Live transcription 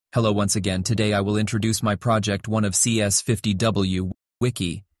Hello once again. Today I will introduce my project one of CS50's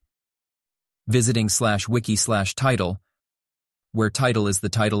wiki. Visiting /wiki/title, where title is the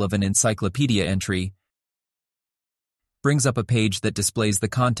title of an encyclopedia entry, brings up a page that displays the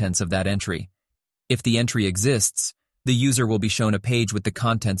contents of that entry. If the entry exists, the user will be shown a page with the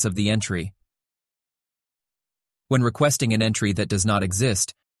contents of the entry. When requesting an entry that does not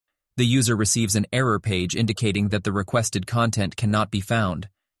exist, the user receives an error page indicating that the requested content cannot be found.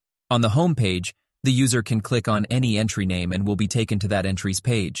 On the home page, the user can click on any entry name and will be taken to that entry's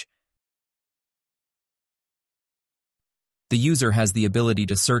page. The user has the ability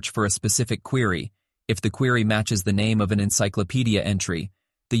to search for a specific query. If the query matches the name of an encyclopedia entry,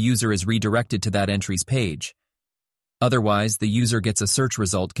 the user is redirected to that entry's page. Otherwise, the user gets a search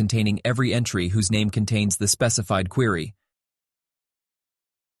result containing every entry whose name contains the specified query.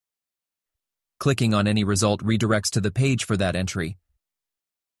 Clicking on any result redirects to the page for that entry.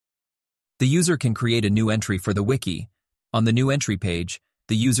 The user can create a new entry for the wiki. On the new entry page,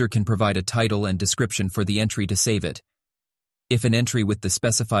 the user can provide a title and description for the entry to save it. If an entry with the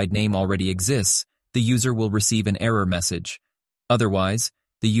specified name already exists, the user will receive an error message. Otherwise,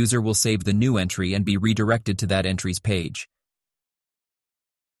 the user will save the new entry and be redirected to that entry's page.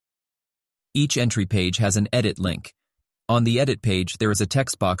 Each entry page has an edit link. On the edit page, there is a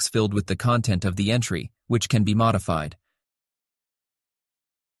text box filled with the content of the entry, which can be modified.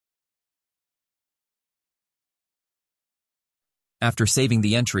 After saving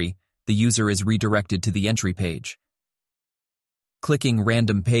the entry, the user is redirected to the entry page. Clicking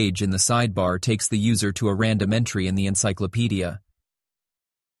Random Page in the sidebar takes the user to a random entry in the encyclopedia.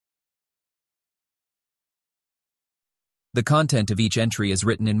 The content of each entry is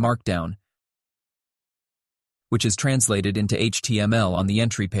written in Markdown, which is translated into HTML on the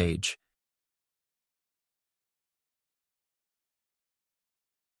entry page.